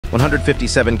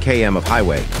157 km of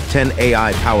highway, 10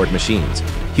 AI-powered machines,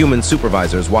 human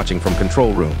supervisors watching from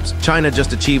control rooms. China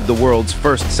just achieved the world's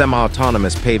first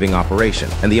semi-autonomous paving operation,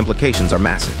 and the implications are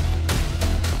massive.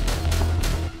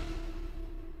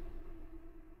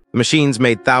 The machines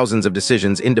made thousands of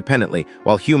decisions independently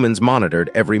while humans monitored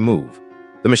every move.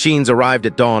 The machines arrived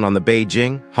at dawn on the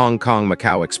Beijing-Hong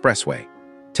Kong-Macau Expressway.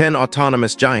 10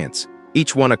 autonomous giants,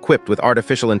 each one equipped with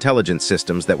artificial intelligence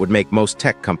systems that would make most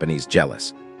tech companies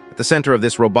jealous. At the center of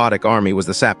this robotic army was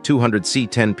the SAP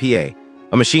 200C10PA,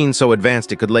 a machine so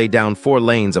advanced it could lay down 4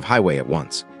 lanes of highway at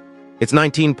once. Its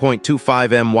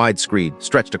 19.25 m wide screed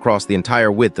stretched across the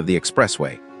entire width of the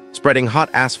expressway, spreading hot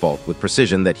asphalt with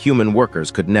precision that human workers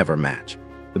could never match.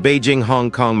 The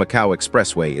Beijing-Hong Kong-Macau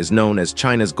Expressway is known as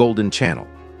China's Golden Channel,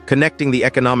 connecting the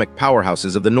economic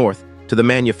powerhouses of the north to the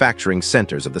manufacturing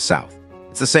centers of the south.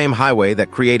 It's the same highway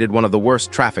that created one of the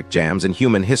worst traffic jams in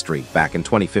human history back in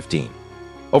 2015.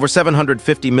 Over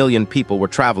 750 million people were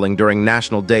traveling during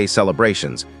National Day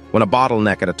celebrations when a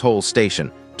bottleneck at a toll station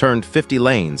turned 50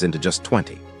 lanes into just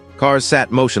 20. Cars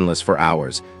sat motionless for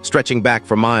hours, stretching back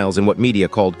for miles in what media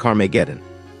called Carmageddon.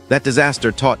 That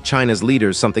disaster taught China's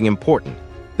leaders something important.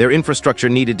 Their infrastructure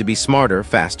needed to be smarter,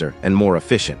 faster, and more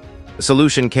efficient. The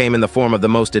solution came in the form of the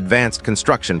most advanced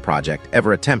construction project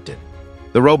ever attempted.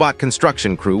 The robot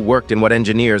construction crew worked in what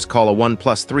engineers call a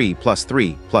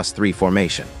 1+3+3+3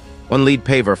 formation. One lead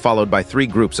paver followed by 3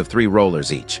 groups of 3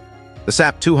 rollers each. The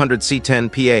SAP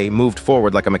 200C10PA moved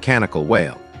forward like a mechanical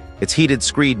whale, its heated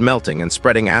screed melting and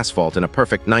spreading asphalt in a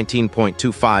perfect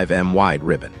 19.25 m wide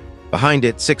ribbon. Behind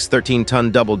it, 6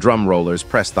 13-ton double drum rollers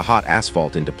pressed the hot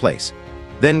asphalt into place.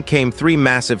 Then came 3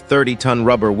 massive 30-ton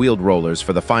rubber-wheeled rollers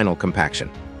for the final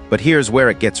compaction. But here's where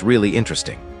it gets really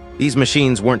interesting. These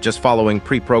machines weren't just following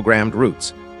pre-programmed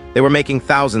routes. They were making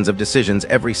thousands of decisions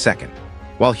every second.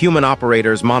 While human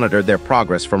operators monitored their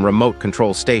progress from remote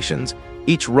control stations,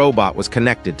 each robot was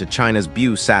connected to China's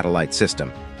Bu satellite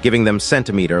system, giving them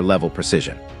centimeter-level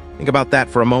precision. Think about that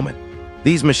for a moment.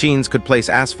 These machines could place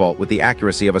asphalt with the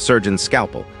accuracy of a surgeon's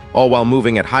scalpel, all while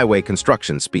moving at highway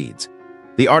construction speeds.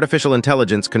 The artificial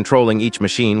intelligence controlling each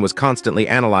machine was constantly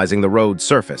analyzing the road's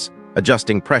surface,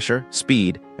 adjusting pressure,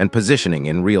 speed, and positioning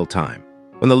in real time.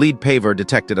 When the lead paver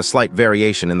detected a slight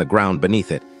variation in the ground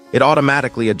beneath it, it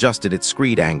automatically adjusted its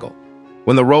screed angle.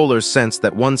 When the rollers sensed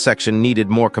that one section needed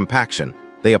more compaction,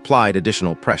 they applied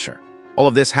additional pressure. All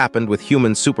of this happened with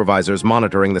human supervisors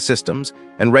monitoring the systems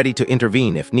and ready to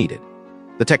intervene if needed.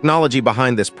 The technology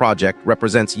behind this project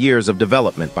represents years of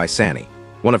development by SANY,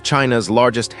 one of China's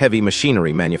largest heavy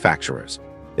machinery manufacturers.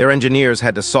 Their engineers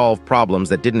had to solve problems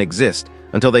that didn't exist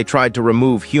until they tried to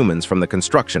remove humans from the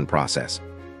construction process.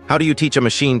 How do you teach a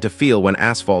machine to feel when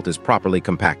asphalt is properly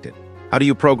compacted? How do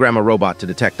you program a robot to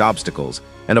detect obstacles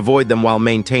and avoid them while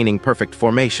maintaining perfect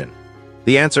formation?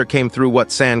 The answer came through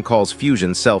what SAN calls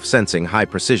fusion self-sensing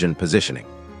high-precision positioning.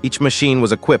 Each machine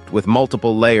was equipped with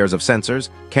multiple layers of sensors,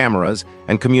 cameras,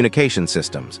 and communication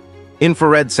systems.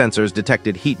 Infrared sensors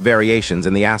detected heat variations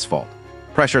in the asphalt.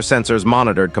 Pressure sensors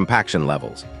monitored compaction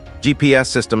levels. GPS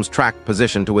systems tracked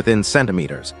position to within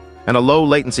centimeters. And a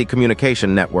low-latency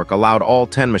communication network allowed all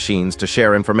 10 machines to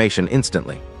share information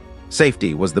instantly.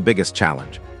 Safety was the biggest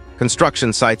challenge.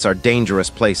 Construction sites are dangerous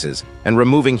places, and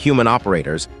removing human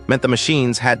operators meant the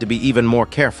machines had to be even more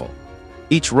careful.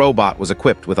 Each robot was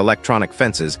equipped with electronic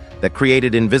fences that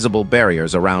created invisible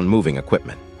barriers around moving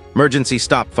equipment. Emergency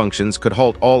stop functions could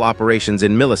halt all operations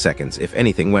in milliseconds if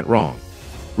anything went wrong.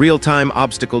 Real-time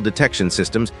obstacle detection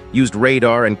systems used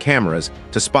radar and cameras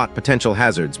to spot potential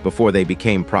hazards before they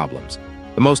became problems.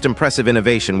 The most impressive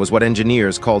innovation was what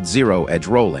engineers called zero-edge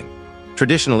rolling.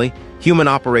 Traditionally, human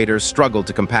operators struggled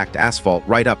to compact asphalt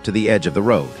right up to the edge of the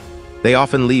road. They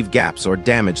often leave gaps or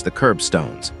damage the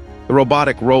curbstones. The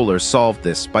robotic rollers solved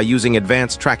this by using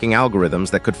advanced tracking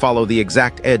algorithms that could follow the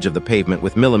exact edge of the pavement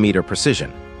with millimeter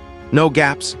precision. No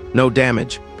gaps, no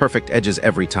damage, perfect edges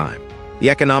every time. The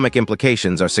economic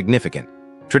implications are significant.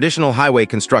 Traditional highway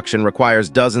construction requires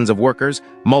dozens of workers,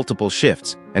 multiple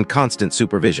shifts, and constant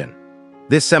supervision.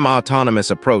 This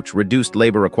semi-autonomous approach reduced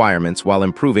labor requirements while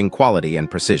improving quality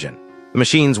and precision. The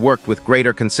machines worked with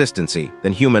greater consistency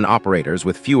than human operators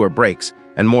with fewer breaks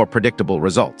and more predictable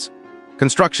results.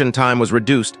 Construction time was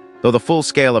reduced, though the full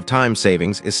scale of time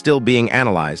savings is still being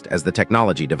analyzed as the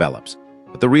technology develops.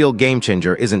 But the real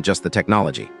game-changer isn't just the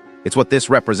technology. It's what this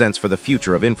represents for the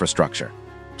future of infrastructure.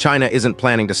 China isn't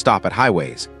planning to stop at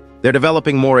highways. They're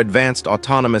developing more advanced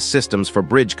autonomous systems for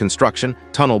bridge construction,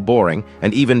 tunnel boring,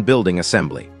 and even building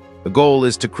assembly. The goal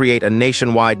is to create a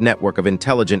nationwide network of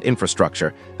intelligent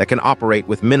infrastructure that can operate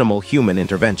with minimal human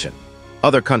intervention.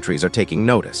 Other countries are taking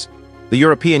notice. The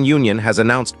European Union has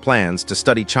announced plans to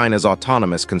study China's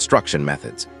autonomous construction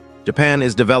methods. Japan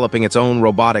is developing its own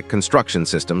robotic construction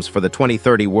systems for the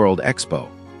 2030 World Expo.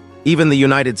 Even the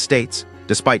United States,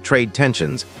 despite trade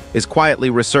tensions, is quietly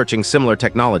researching similar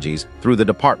technologies through the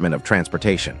Department of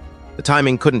Transportation. The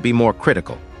timing couldn't be more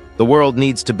critical. The world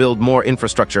needs to build more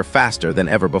infrastructure faster than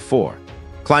ever before.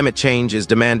 Climate change is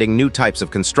demanding new types of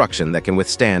construction that can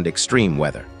withstand extreme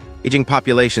weather. Aging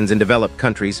populations in developed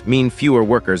countries mean fewer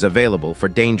workers available for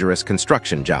dangerous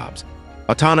construction jobs.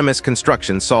 Autonomous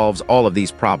construction solves all of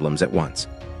these problems at once.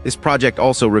 This project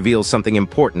also reveals something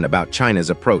important about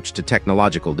China's approach to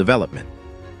technological development.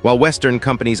 While Western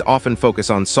companies often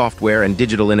focus on software and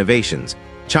digital innovations,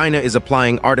 China is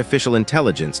applying artificial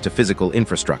intelligence to physical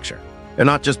infrastructure. They're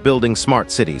not just building smart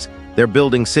cities, they're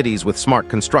building cities with smart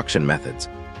construction methods.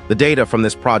 The data from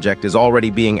this project is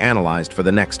already being analyzed for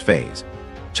the next phase.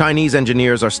 Chinese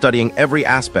engineers are studying every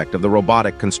aspect of the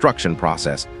robotic construction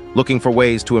process, looking for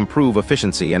ways to improve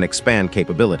efficiency and expand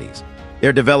capabilities.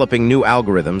 They're developing new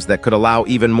algorithms that could allow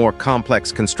even more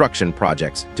complex construction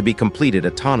projects to be completed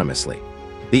autonomously.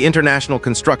 The international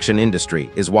construction industry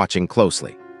is watching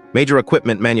closely. Major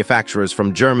equipment manufacturers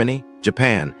from Germany,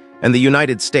 Japan, and the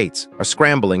United States are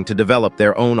scrambling to develop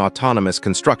their own autonomous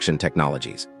construction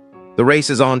technologies. The race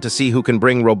is on to see who can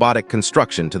bring robotic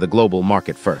construction to the global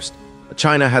market first.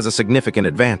 China has a significant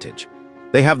advantage.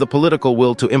 They have the political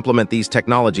will to implement these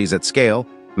technologies at scale,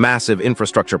 massive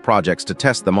infrastructure projects to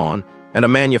test them on, and a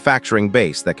manufacturing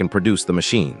base that can produce the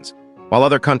machines. While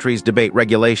other countries debate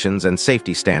regulations and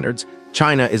safety standards,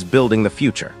 China is building the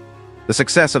future. The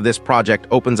success of this project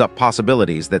opens up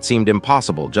possibilities that seemed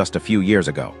impossible just a few years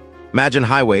ago. Imagine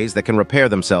highways that can repair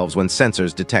themselves when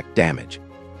sensors detect damage.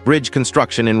 Bridge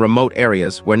construction in remote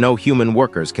areas where no human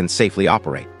workers can safely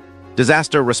operate.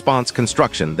 Disaster response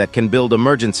construction that can build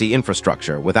emergency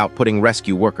infrastructure without putting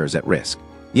rescue workers at risk.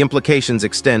 The implications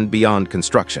extend beyond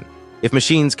construction. If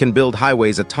machines can build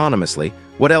highways autonomously,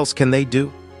 what else can they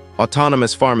do?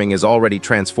 Autonomous farming is already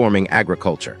transforming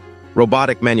agriculture.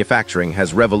 Robotic manufacturing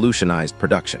has revolutionized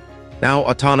production. Now,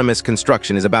 autonomous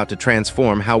construction is about to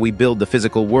transform how we build the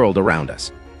physical world around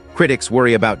us. Critics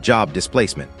worry about job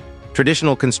displacement.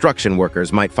 Traditional construction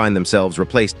workers might find themselves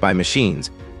replaced by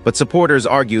machines, but supporters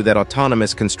argue that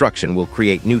autonomous construction will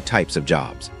create new types of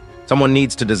jobs. Someone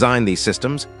needs to design these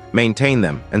systems, maintain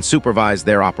them, and supervise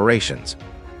their operations.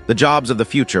 The jobs of the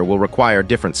future will require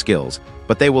different skills,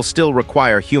 but they will still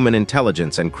require human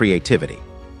intelligence and creativity.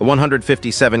 The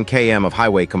 157 km of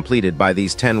highway completed by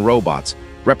these 10 robots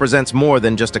represents more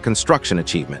than just a construction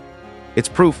achievement. It's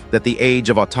proof that the age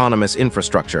of autonomous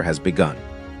infrastructure has begun.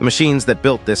 The machines that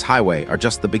built this highway are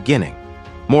just the beginning.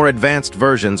 More advanced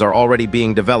versions are already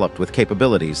being developed with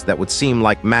capabilities that would seem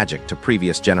like magic to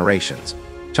previous generations.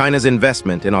 China's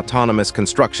investment in autonomous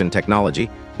construction technology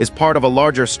is part of a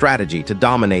larger strategy to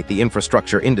dominate the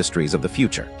infrastructure industries of the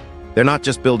future. They're not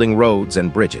just building roads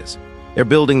and bridges. They're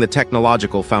building the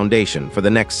technological foundation for the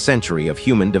next century of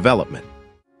human development.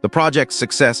 The project's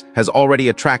success has already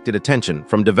attracted attention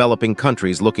from developing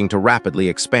countries looking to rapidly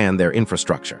expand their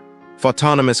infrastructure. If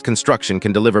autonomous construction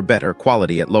can deliver better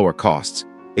quality at lower costs,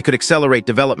 it could accelerate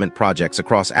development projects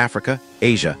across Africa,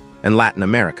 Asia, and Latin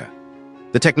America.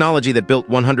 The technology that built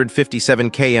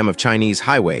 157 km of Chinese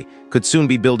highway could soon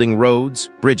be building roads,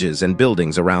 bridges, and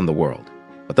buildings around the world.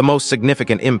 But the most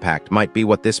significant impact might be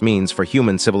what this means for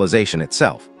human civilization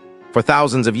itself. For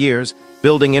thousands of years,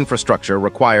 building infrastructure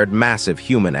required massive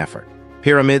human effort.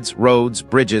 Pyramids, roads,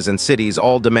 bridges, and cities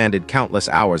all demanded countless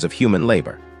hours of human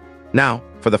labor. Now,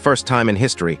 for the first time in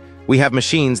history, we have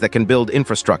machines that can build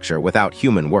infrastructure without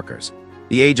human workers.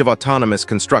 The age of autonomous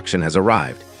construction has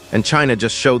arrived, and China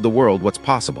just showed the world what's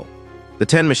possible. The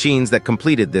 10 machines that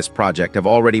completed this project have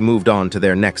already moved on to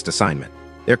their next assignment.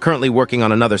 They're currently working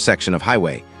on another section of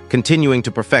highway, continuing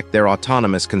to perfect their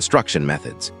autonomous construction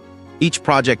methods. Each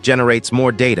project generates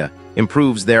more data,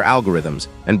 improves their algorithms,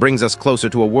 and brings us closer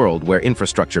to a world where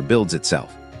infrastructure builds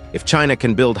itself. If China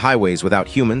can build highways without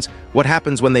humans, what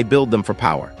happens when they build them for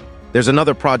power? There's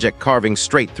another project carving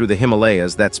straight through the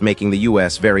Himalayas that's making the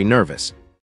US very nervous.